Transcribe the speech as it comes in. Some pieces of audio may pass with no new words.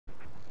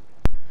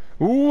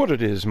What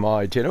it is,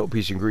 my Tino,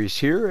 Peace and Grease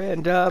here,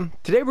 and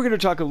today we're going to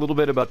talk a little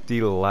bit about the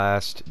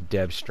last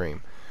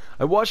DevStream.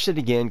 I watched it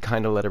again,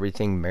 kind of let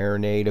everything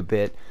marinate a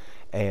bit,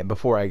 and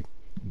before I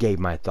gave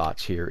my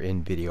thoughts here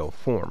in video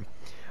form.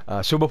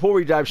 So before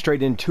we dive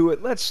straight into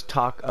it, let's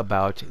talk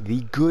about the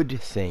good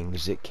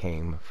things that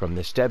came from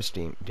this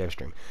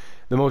DevStream.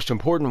 The most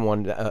important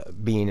one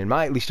being,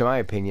 at least in my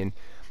opinion,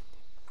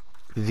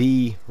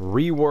 the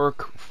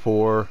rework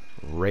for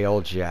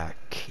Railjack.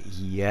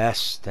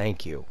 Yes,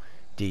 thank you.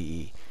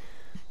 DE.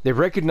 They've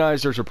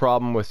recognized there's a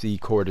problem with the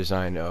core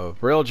design of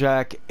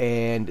Railjack,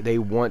 and they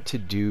want to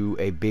do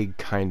a big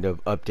kind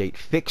of update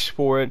fix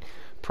for it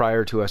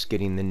prior to us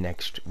getting the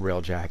next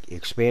Railjack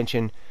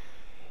expansion.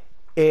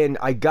 And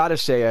I gotta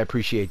say, I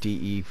appreciate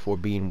DE for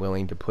being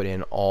willing to put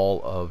in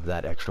all of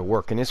that extra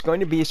work. And it's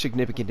going to be a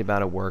significant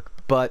amount of work,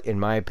 but in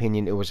my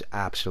opinion, it was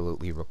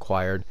absolutely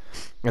required.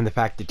 And the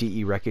fact that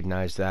DE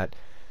recognized that,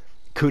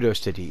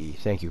 kudos to DE.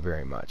 Thank you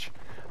very much.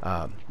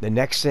 The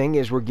next thing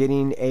is we're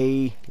getting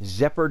a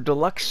Zephyr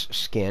Deluxe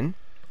skin.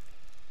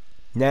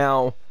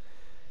 Now,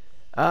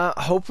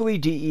 hopefully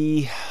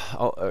DE,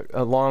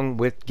 along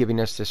with giving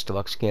us this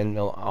deluxe skin,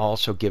 they'll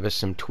also give us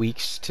some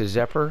tweaks to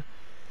Zephyr.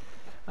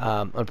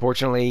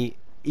 Unfortunately,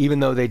 even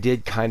though they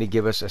did kind of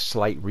give us a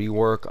slight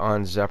rework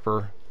on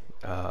Zephyr,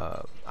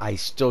 I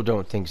still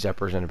don't think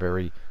Zephyr's in a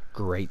very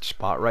great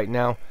spot right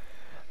now.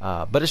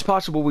 But it's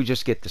possible we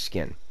just get the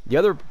skin. The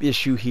other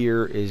issue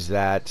here is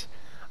that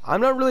I'm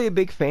not really a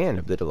big fan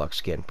of the deluxe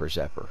skin for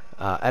Zephyr.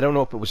 I don't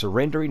know if it was a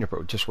rendering, if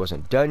it just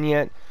wasn't done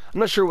yet. I'm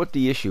not sure what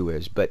the issue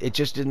is, but it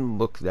just didn't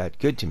look that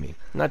good to me.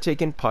 I'm not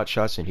taking pot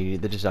shots at any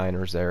of the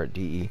designers there at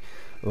DE.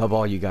 Love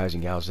all you guys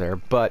and gals there,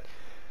 but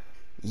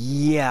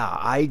yeah,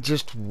 I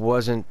just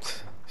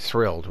wasn't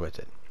thrilled with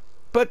it.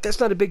 But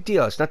that's not a big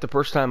deal. It's not the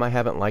first time I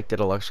haven't liked the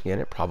deluxe skin.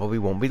 It probably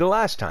won't be the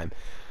last time.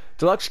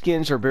 Deluxe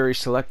skins are very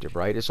selective,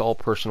 right? It's all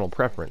personal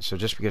preference. So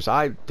just because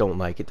I don't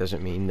like it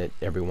doesn't mean that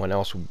everyone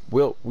else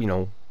will,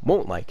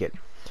 won't like it.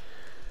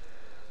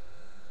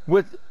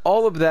 With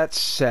all of that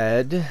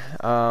said,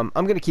 I'm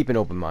going to keep an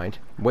open mind.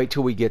 Wait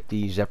till we get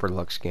the Zephyr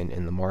Deluxe skin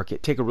in the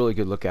market. Take a really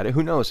good look at it.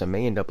 Who knows? I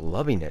may end up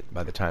loving it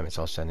by the time it's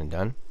all said and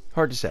done.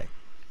 Hard to say.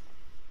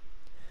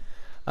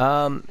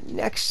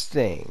 Next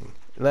thing,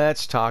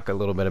 let's talk a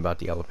little bit about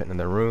the elephant in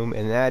the room,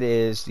 and that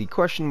is the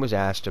question was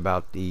asked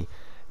about the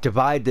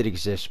divide that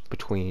exists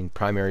between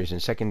primaries and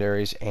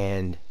secondaries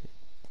and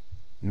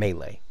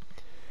melee.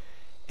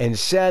 And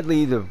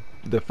sadly,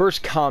 the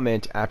first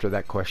comment after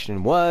that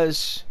question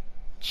was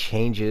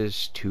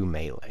changes to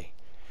melee.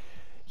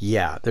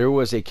 Yeah, there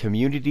was a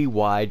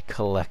community-wide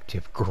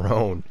collective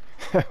groan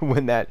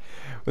when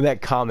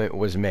that comment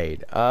was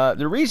made.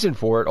 The reason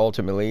for it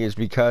ultimately is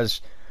because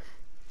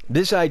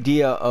this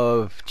idea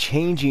of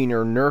changing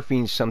or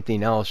nerfing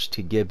something else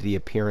to give the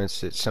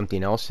appearance that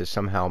something else is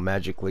somehow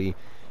magically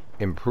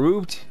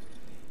improved,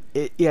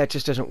 it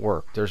just doesn't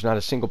work. There's not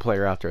a single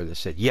player out there that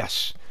said,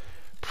 yes,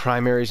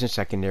 primaries and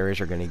secondaries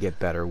are going to get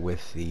better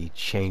with the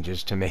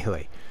changes to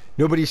melee.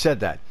 Nobody said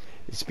that.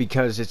 It's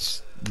because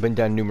it's been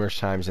done numerous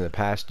times in the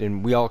past,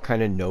 and we all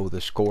kind of know the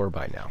score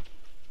by now.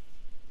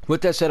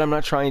 With that said, I'm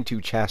not trying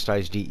to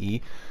chastise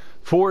DE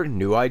for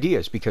new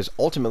ideas, because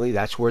ultimately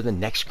that's where the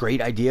next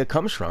great idea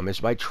comes from, is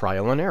by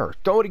trial and error.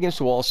 Throw it against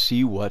the wall,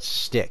 see what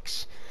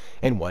sticks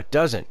and what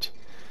doesn't.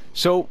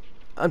 So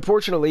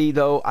unfortunately,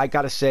 though, I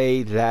gotta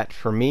say that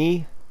for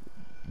me,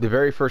 the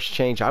very first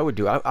change I would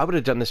do, I would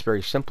have done this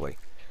very simply.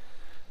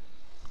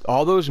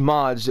 All those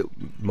mods that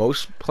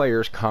most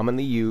players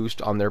commonly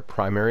used on their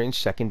primary and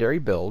secondary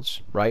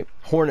builds, right?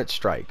 Hornet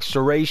Strike,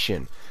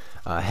 Serration,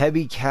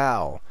 Heavy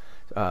Cow,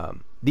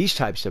 these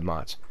types of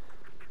mods.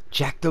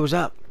 Jack those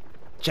up.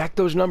 Jack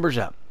those numbers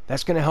up.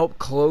 That's going to help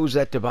close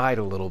that divide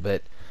a little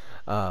bit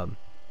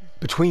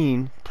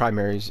between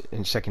primaries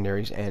and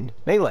secondaries and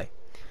melee.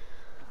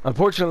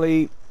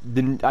 Unfortunately,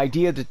 the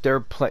idea that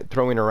they're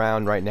throwing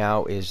around right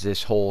now is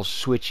this whole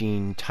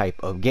switching type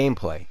of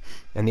gameplay.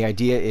 And the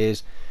idea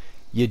is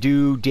you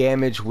do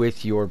damage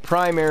with your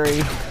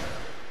primary,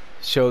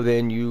 so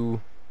then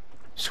you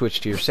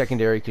switch to your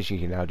secondary because you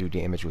can now do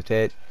damage with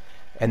it.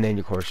 And then,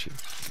 of course,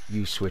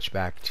 you switch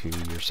back to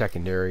your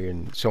secondary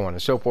and so on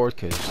and so forth,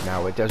 because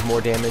now it does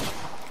more damage.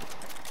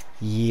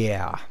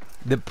 Yeah.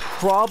 The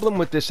problem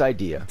with this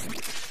idea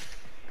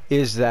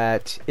is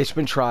that it's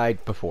been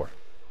tried before,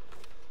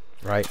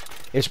 right?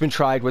 It's been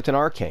tried with an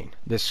Arcane,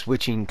 this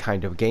switching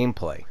kind of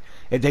gameplay.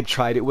 And they've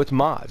tried it with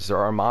mods. There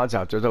are mods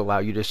out there that allow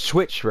you to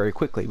switch very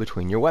quickly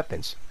between your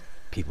weapons.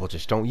 People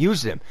just don't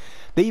use them.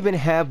 They even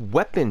have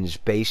weapons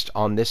based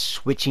on this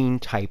switching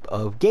type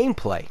of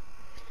gameplay.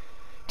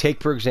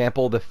 Take, for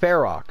example, the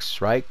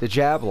Ferox, right? The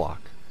Jablock,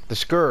 the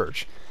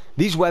Scourge.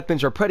 These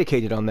weapons are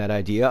predicated on that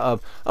idea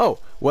of, oh,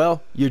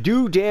 well, you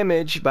do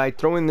damage by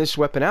throwing this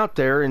weapon out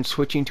there and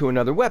switching to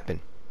another weapon.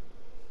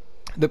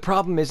 The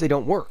problem is they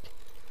don't work.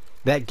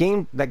 That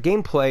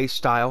gameplay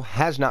style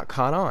has not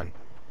caught on.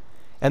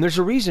 And there's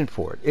a reason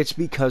for it. It's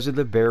because of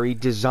the very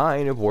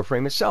design of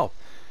Warframe itself.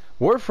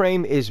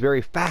 Warframe is very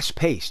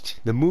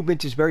fast-paced. The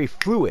movement is very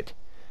fluid.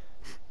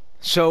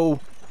 So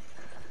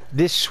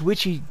this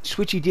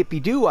switchy dippy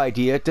do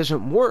idea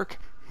doesn't work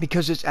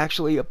because it's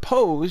actually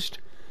opposed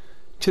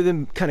to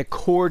the kind of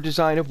core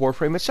design of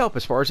Warframe itself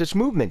as far as its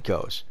movement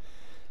goes.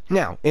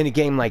 Now, in a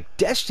game like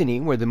Destiny,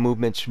 where the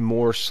movement's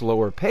more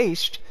slower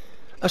paced,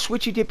 a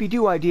switchy dippy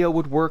do idea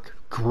would work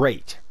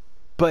great.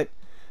 But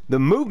the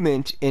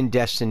movement in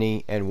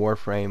Destiny and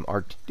Warframe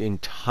are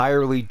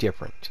entirely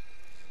different.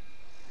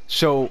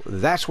 So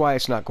that's why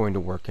it's not going to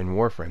work in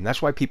Warframe.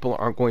 That's why people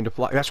aren't going to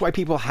flock. That's why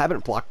people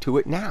haven't flocked to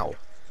it now.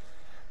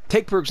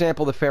 Take, for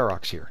example, the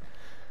Ferox here.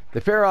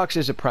 The Ferox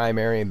is a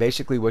primary, and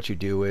basically what you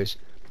do is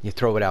you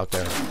throw it out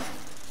there.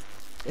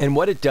 And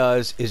what it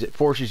does is it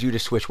forces you to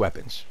switch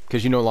weapons,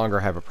 because you no longer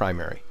have a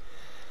primary.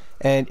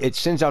 And it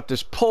sends out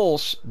this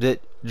pulse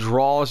that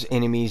draws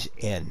enemies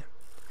in.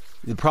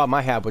 The problem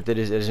I have with it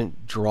is it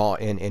doesn't draw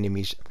in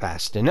enemies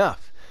fast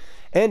enough.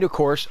 And of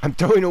course, I'm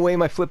throwing away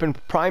my flippin'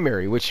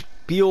 primary, which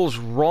feels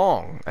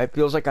wrong. It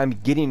feels like I'm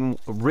getting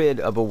rid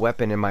of a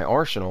weapon in my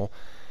arsenal.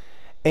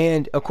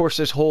 And of course,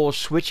 this whole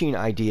switching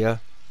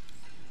idea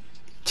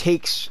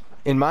takes,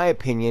 in my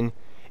opinion,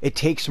 it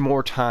takes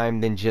more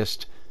time than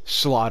just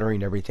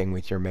slaughtering everything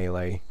with your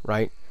melee,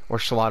 right? Or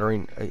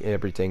slaughtering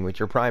everything with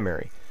your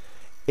primary.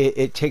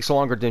 It takes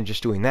longer than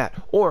just doing that.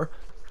 Or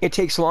it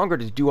takes longer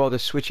to do all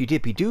this switchy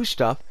dippy do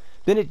stuff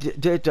than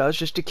it does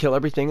just to kill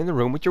everything in the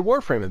room with your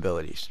Warframe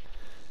abilities.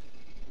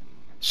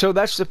 So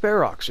that's the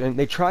Ferox. And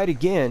they tried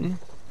again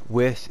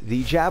with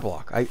the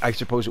Jablock. I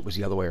suppose it was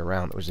the other way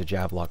around. It was the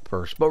Jablock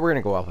first. But we're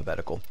going to go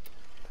alphabetical.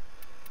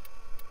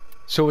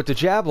 So with the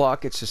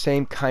Jablock, it's the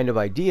same kind of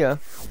idea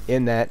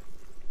in that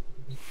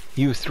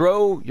you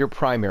throw your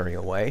primary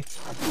away,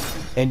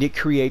 and it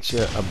creates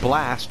a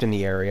blast in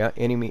the area.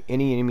 Any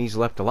enemies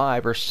left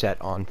alive are set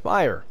on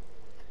fire.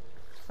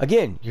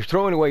 Again, you're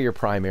throwing away your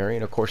primary,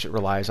 and of course it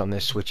relies on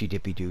this switchy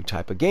dippy do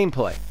type of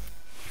gameplay.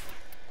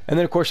 And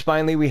then of course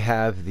finally we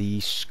have the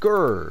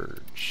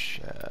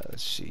Scourge.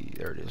 Let's see,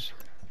 there it is.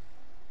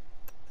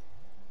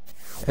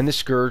 And the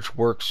Scourge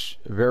works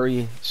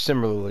very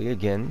similarly.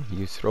 Again,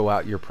 you throw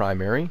out your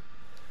primary,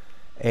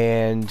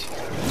 and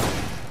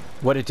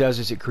what it does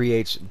is it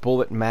creates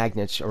bullet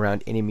magnets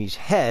around enemies'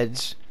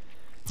 heads,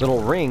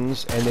 little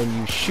rings, and then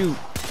you shoot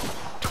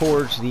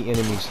towards the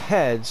enemy's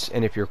heads,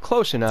 and if you're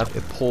close enough,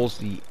 it pulls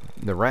the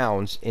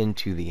rounds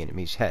into the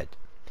enemy's head.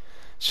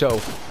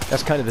 So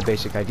that's kind of the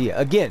basic idea.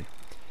 Again,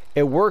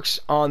 it works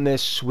on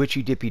this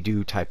switchy dippy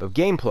do type of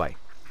gameplay.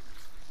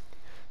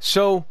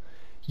 So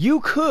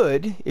you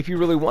could, if you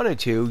really wanted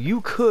to,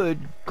 you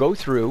could go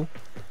through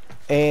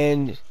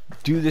and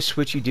do the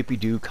switchy dippy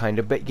do kind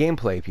of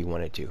gameplay if you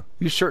wanted to.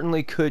 You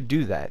certainly could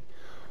do that.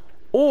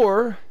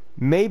 Or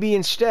maybe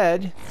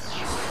instead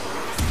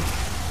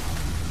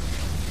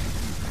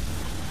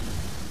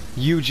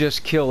you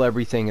just kill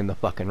everything in the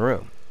fucking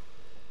room.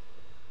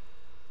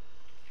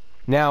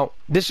 Now,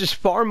 this is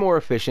far more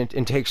efficient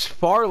and takes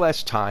far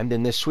less time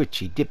than this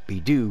switchy dippy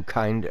do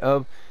kind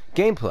of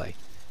gameplay.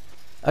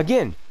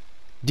 Again,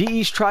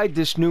 DE's tried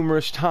this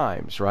numerous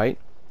times, right?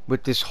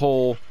 With this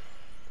whole,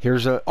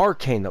 here's an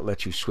arcane that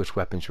lets you switch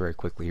weapons very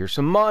quickly. Here's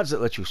some mods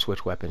that let you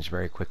switch weapons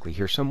very quickly.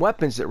 Here's some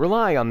weapons that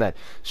rely on that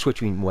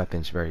switching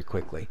weapons very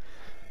quickly.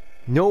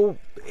 No,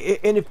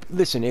 and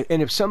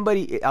if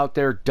somebody out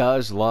there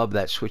does love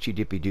that switchy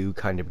dippy do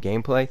kind of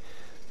gameplay,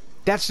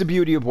 that's the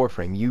beauty of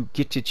Warframe. You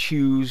get to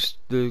choose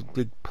the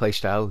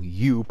playstyle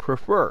you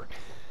prefer.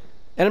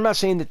 And I'm not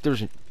saying that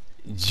there's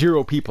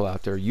zero people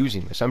out there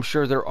using this. I'm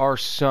sure there are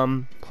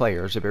some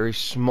players, a very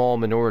small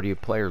minority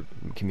of player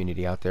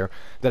community out there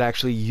that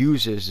actually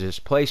uses this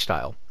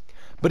playstyle.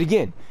 But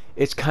again,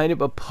 it's kind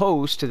of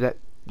opposed to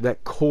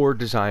that core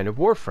design of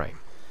Warframe.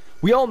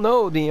 We all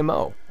know the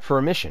MO for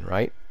a mission,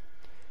 right?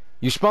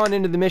 You spawn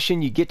into the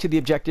mission, you get to the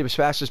objective as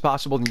fast as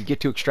possible, and you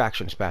get to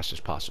extraction as fast as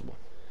possible.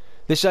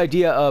 This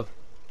idea of,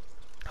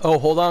 oh,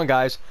 hold on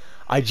guys,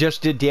 I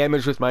just did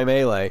damage with my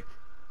melee,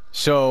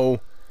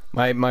 so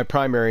my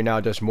primary now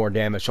does more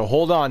damage. So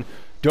hold on,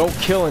 don't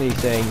kill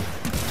anything.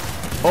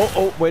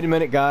 Oh, wait a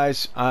minute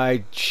guys,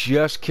 I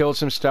just killed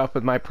some stuff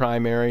with my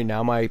primary,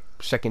 now my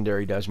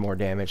secondary does more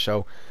damage,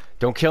 so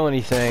don't kill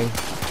anything.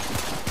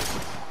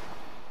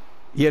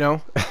 You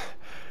know,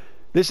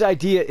 this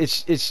idea,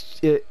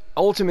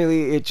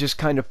 ultimately it just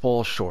kind of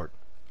falls short.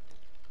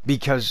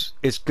 Because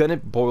it's going to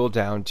boil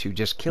down to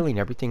just killing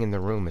everything in the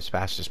room as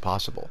fast as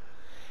possible.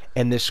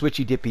 And this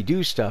switchy dippy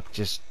do stuff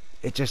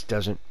it just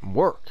doesn't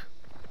work.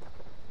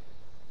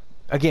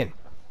 Again,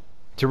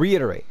 to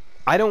reiterate,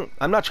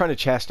 I'm not trying to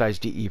chastise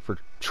DE for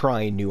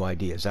trying new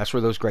ideas. That's where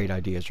those great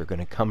ideas are going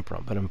to come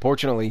from. But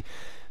unfortunately,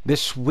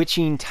 this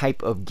switching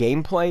type of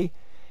gameplay,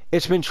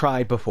 it's been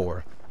tried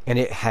before and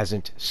it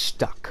hasn't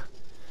stuck.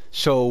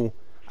 So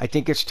I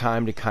think it's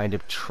time to kind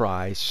of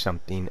try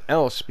something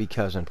else,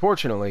 because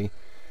unfortunately,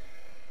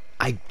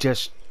 I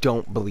just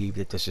don't believe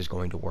that this is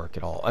going to work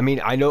at all. I mean,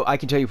 I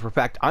can tell you for a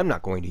fact I'm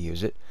not going to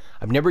use it.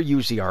 I've never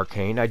used the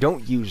arcane, I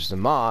don't use the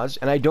mods,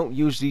 and I don't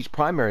use these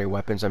primary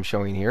weapons I'm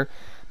showing here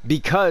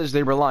because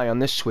they rely on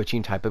this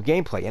switching type of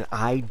gameplay, and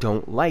I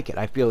don't like it.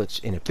 I feel it's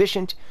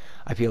inefficient,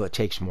 I feel it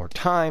takes more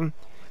time,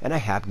 and I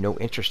have no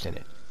interest in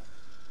it.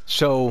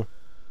 So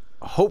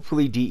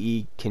hopefully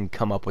DE can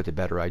come up with a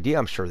better idea.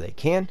 I'm sure they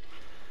can.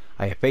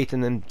 I have faith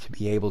in them to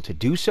be able to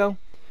do so.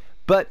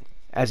 But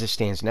as it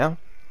stands now,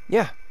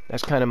 yeah,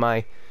 that's kind of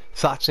my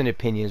thoughts and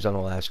opinions on the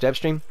last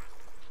DevStream.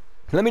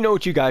 Let me know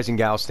what you guys and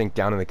gals think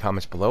down in the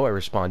comments below. I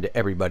respond to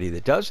everybody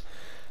that does.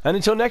 And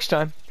until next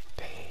time,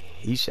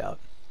 peace out.